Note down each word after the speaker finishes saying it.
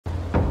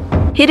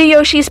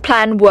Hideyoshi's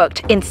plan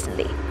worked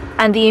instantly,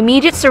 and the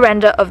immediate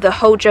surrender of the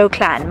Hojo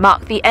clan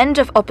marked the end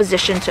of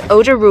opposition to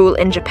Oda rule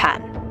in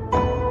Japan.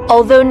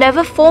 Although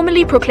never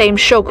formally proclaimed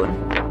shogun,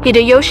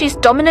 Hideyoshi's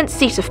dominant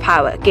seat of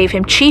power gave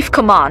him chief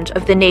command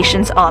of the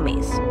nation's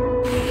armies.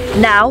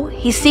 Now,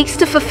 he seeks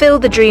to fulfill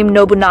the dream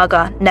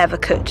Nobunaga never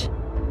could: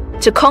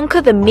 to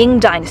conquer the Ming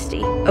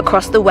dynasty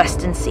across the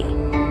Western Sea.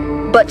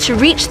 But to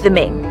reach the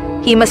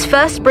Ming, he must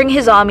first bring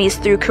his armies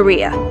through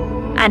Korea,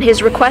 and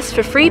his requests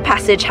for free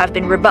passage have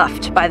been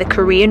rebuffed by the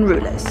Korean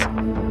rulers.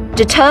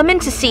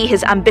 Determined to see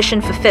his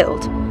ambition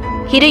fulfilled,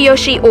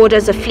 Hideyoshi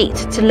orders a fleet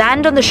to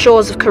land on the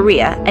shores of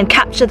Korea and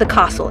capture the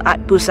castle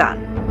at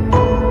Busan.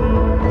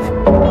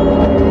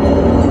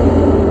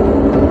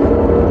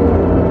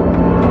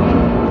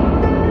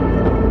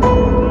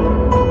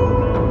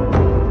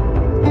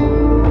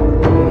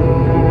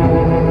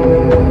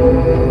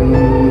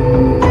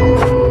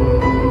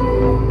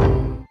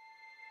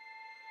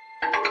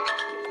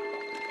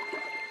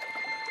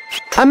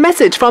 A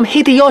message from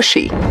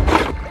Hideyoshi.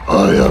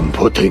 I am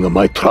putting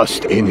my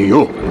trust in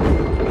you.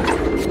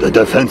 The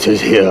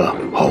defenses here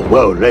are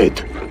well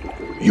laid.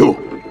 You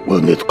will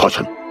need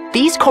caution.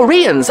 These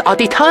Koreans are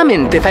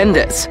determined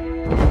defenders.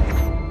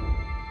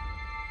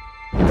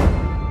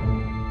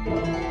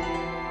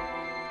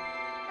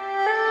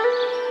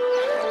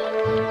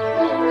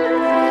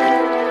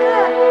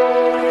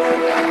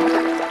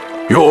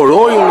 Your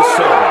loyal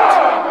servant.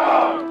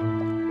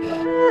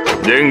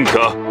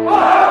 Denka.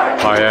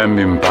 I am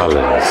in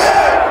balance.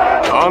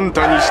 あん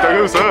たに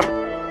従うさ。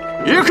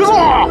行くぞ。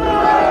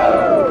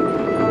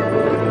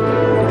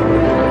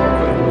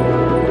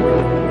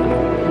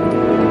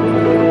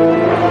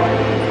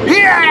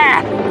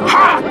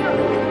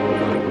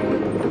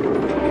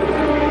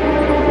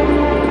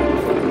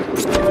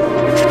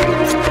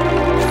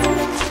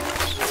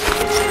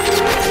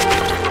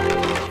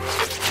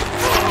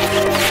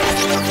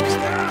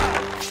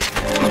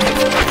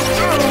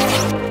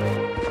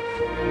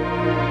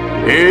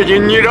英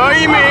人に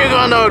雷鳴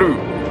が鳴る。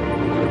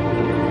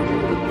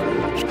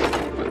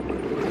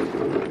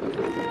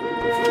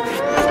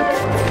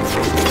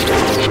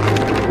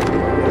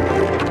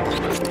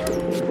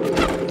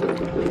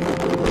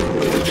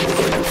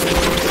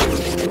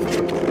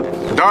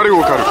誰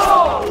を狩る？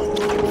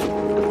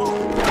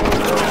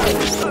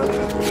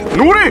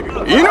乗れ、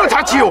犬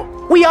たちよ！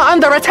 We are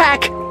under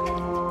attack!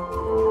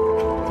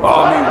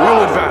 Army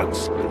will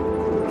advance.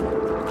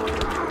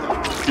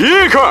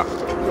 いいか！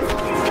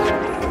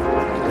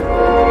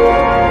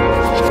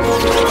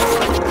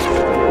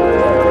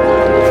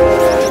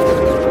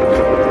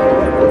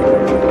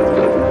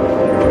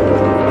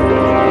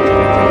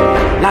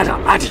 Ladder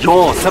at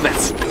your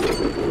service.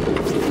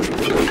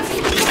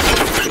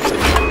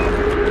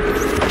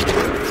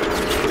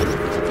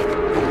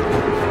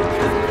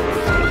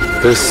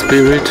 The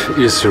spirit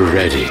is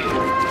ready.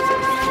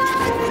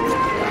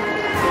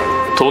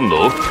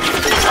 Tondo?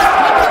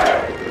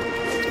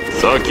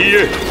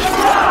 Saki.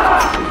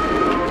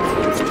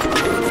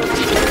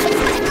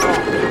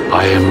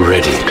 I am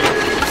ready.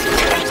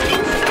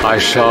 I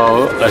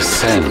shall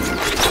ascend.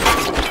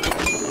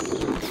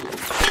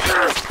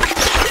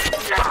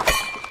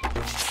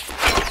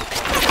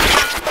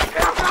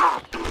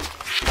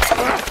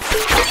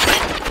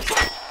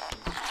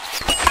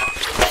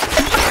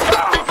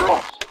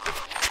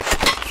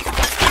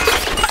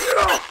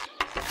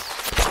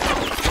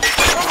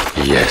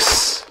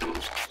 Yes.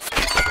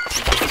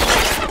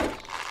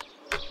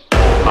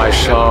 I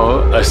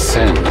shall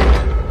ascend.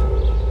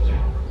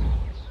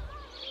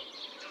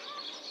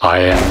 I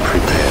am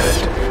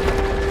prepared.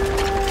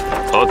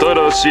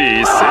 新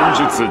しい戦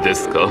術で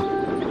すか?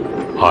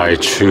 I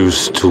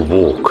choose to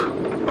walk.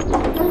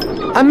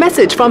 A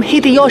message from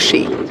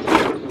Hideyoshi.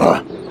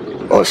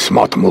 A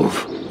smart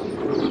move.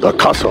 The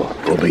castle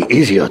will be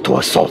easier to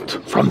assault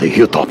from the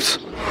hilltops.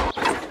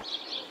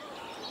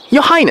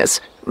 Your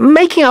Highness,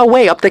 making our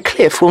way up the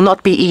cliff will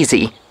not be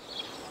easy.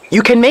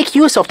 You can make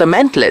use of the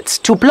mantlets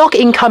to block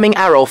incoming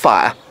arrow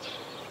fire.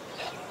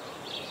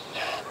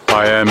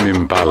 I am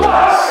in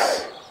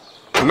balance.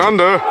 なん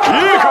だ？いい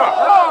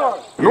か？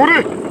乗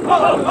れ！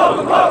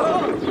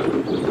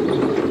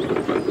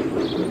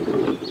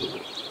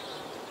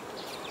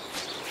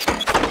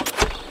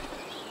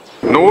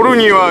乗る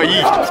にはい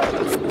い。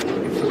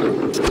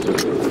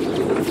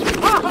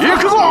行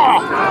くぞ！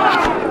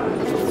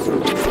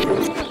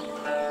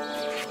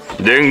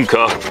殿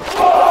下。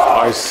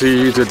I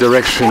see the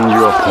direction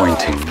you are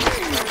pointing.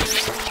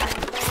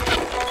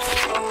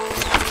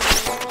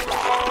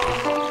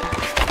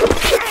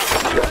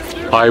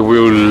 I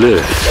will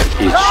lift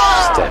each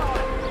step.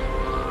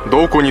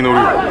 どこに乗る？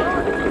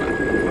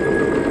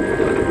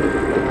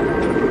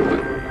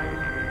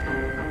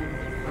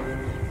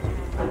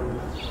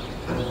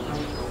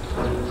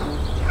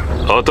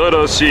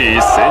新し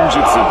い戦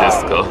術で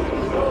すか？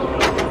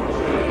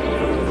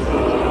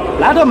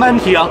 Ladderman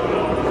here.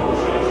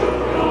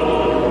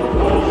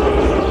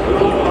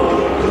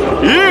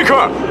 いい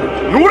か？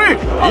乗れ！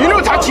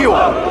犬たちよ！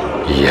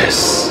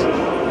 Yes.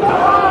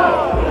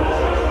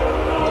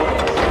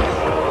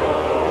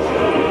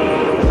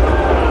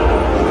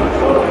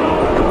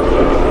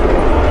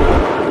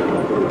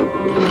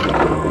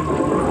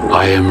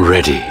 I am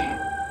ready.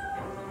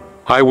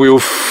 I will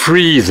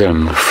free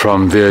them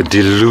from their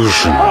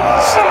delusions.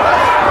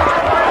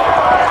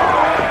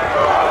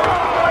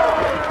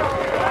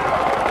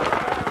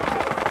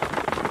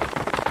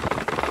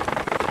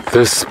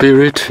 The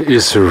spirit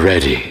is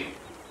ready.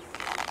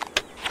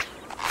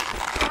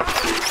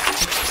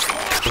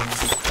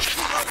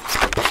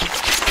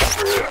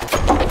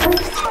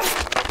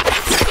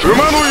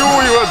 馬の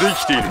用意はで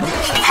きている。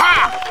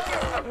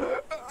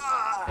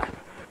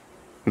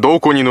ど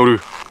こに乗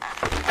る？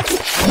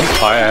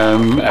 I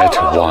am at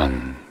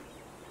one.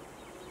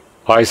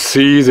 I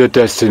see the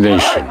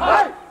destination.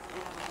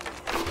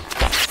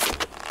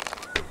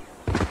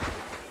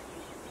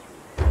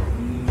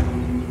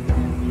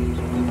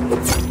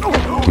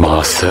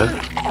 Master?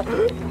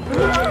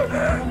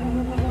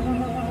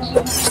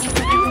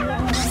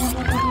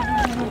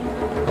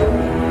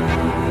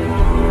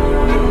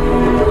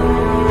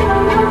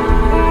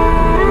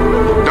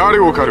誰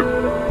を狩る？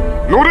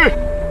乗れ！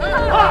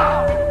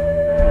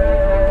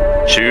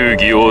忠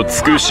義を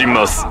尽くし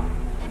ます。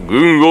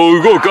軍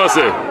を動か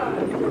せ。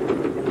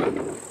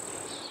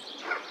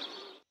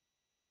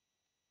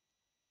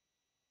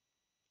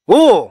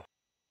おう、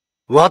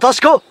私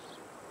か。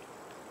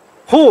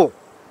ほう。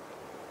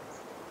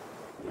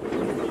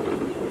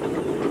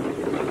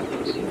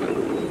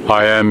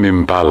I am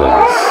in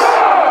balance.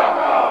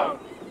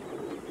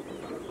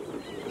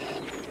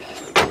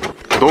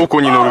 ど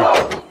こに乗る？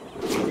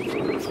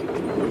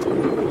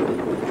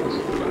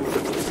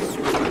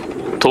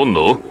とん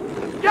の？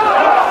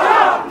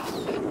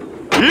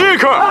いい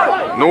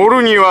か、乗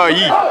るにはいい。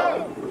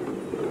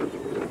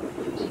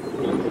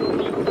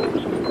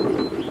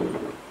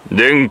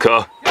殿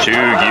下、忠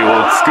義を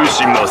尽く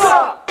します。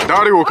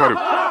誰を狩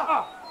る？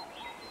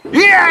い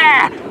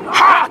や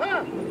はっ、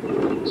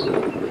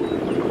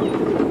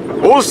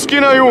お好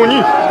きなよう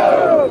に。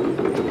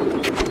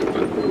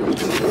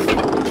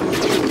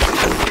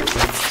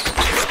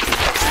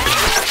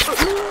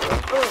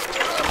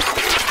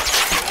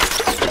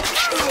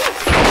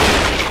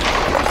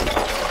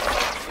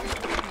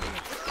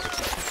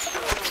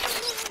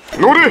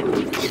乗れ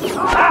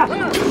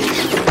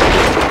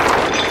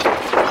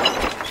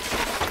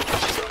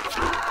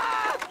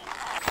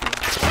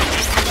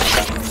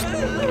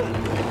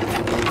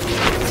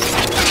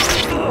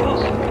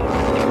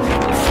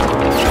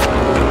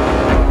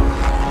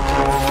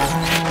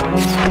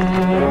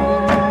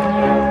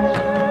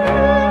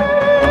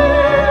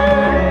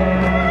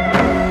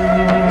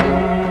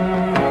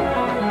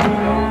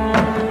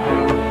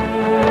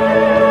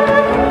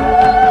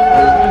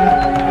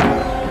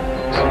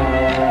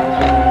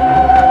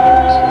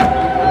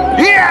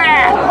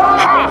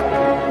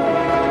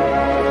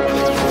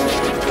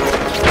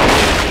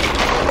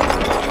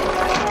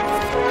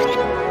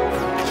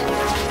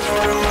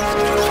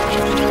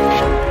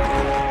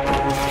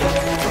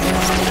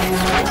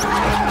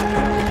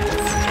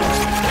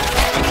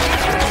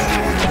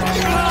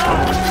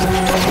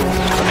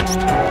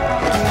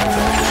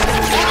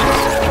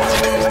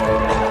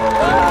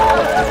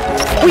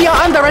！We are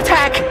under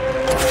attack!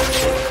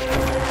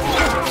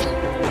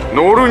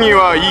 乗るに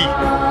はいい。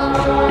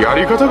や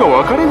り方が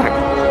わからない。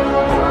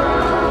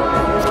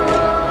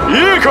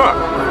いいか！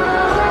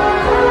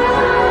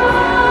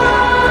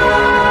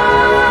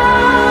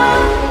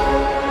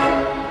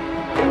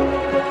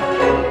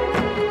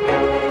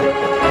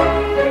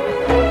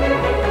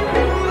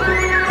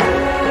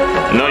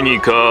何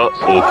かお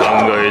考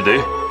えで？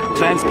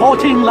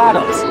 Transporting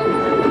ladders.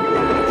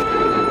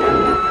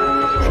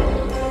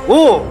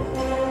 おう。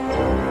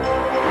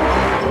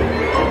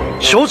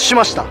承知し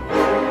ました。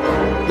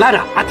ラ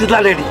ダ・アティ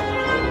ラレリ。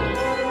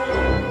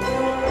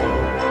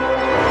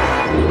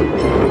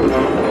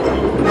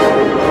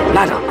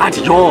ラダ・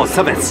at your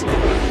service.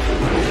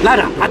 ラ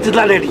ダ・アティ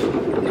ラレリ。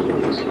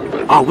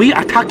Are we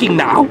attacking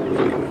now?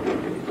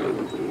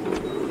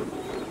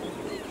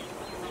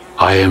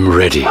 I am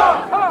ready.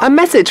 A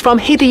message from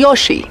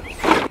Hideyoshi.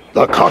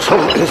 The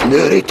castle is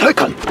nearly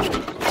taken.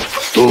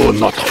 Do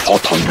not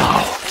falter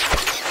now.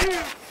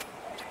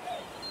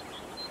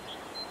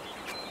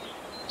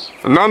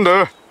 なん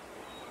だ？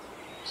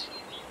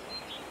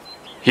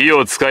火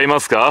を使いま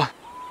すか？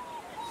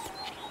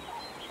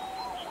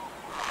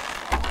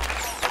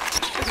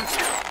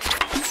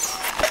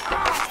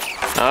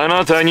あ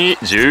なたに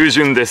従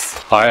順で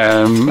す。I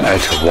am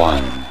at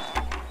one.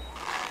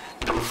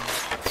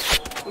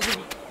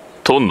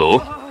 殿？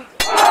ご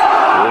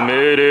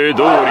命令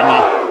通りに。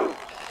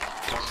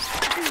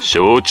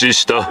承知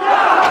した。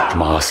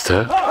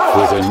Master,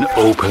 with an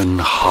open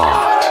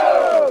heart.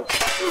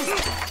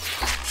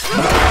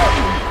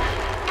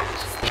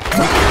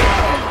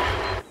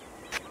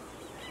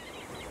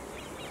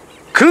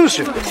 君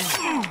主、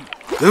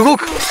動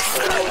く。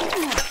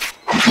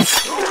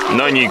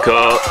何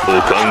かお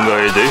考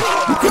えで？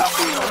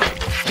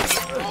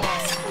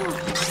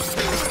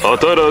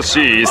新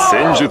しい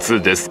戦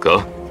術です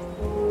か？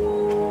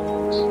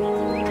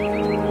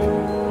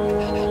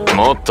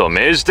もっと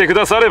命じてく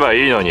だされば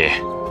いいのに。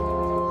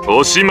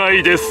おしま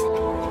いです。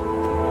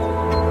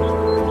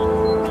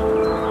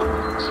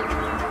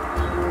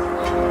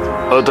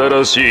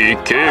新しい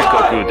計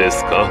画で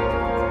すか？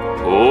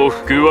報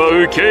復は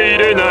受け入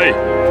れない。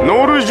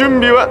乗る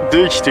準備は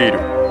できている。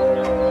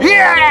い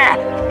や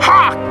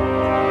は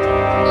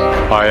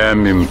っ I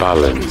am in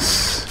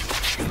balance.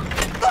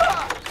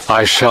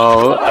 I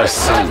shall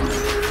ascend.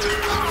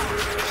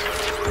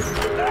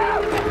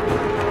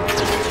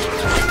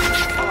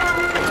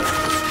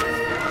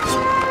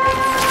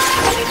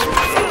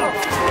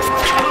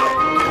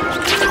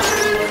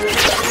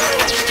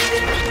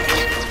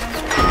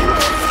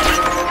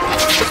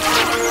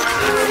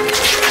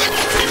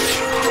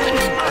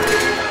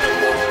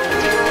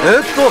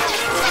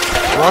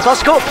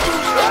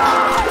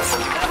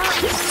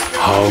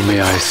 How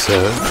may I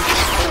serve?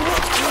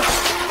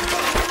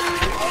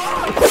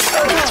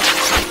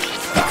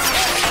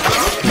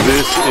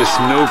 This is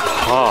no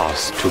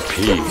path to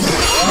peace.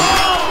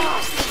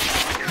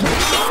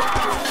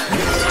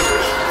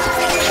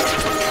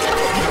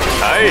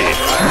 はい、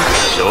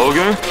将軍、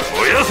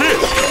燃やせ。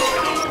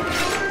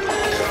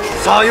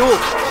さよう。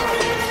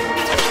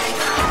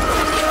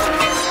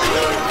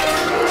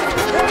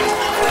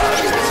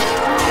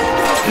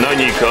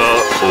何か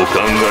お考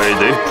え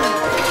で？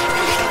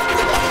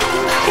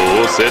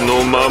仰せ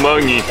のまま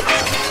に。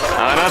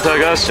あなた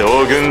が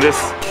将軍で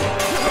す。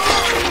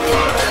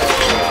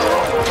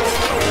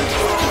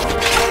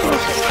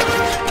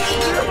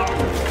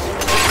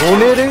ご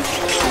命令？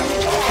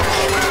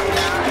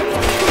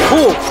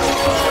ほう。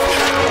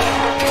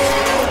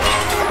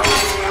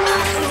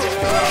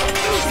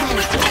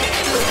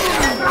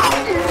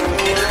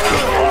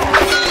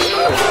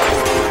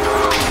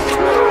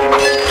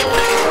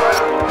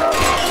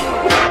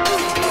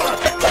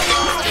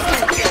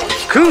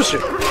君主。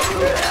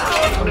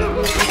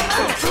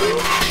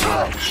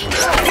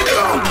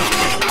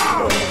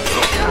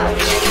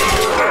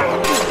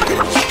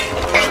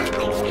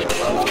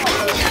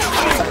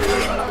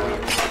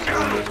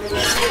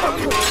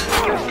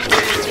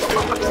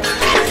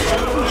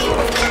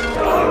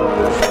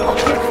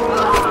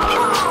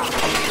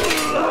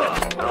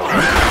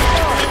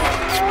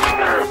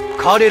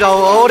彼ら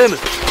を憐れむ。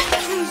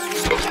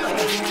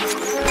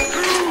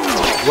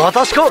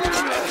私か。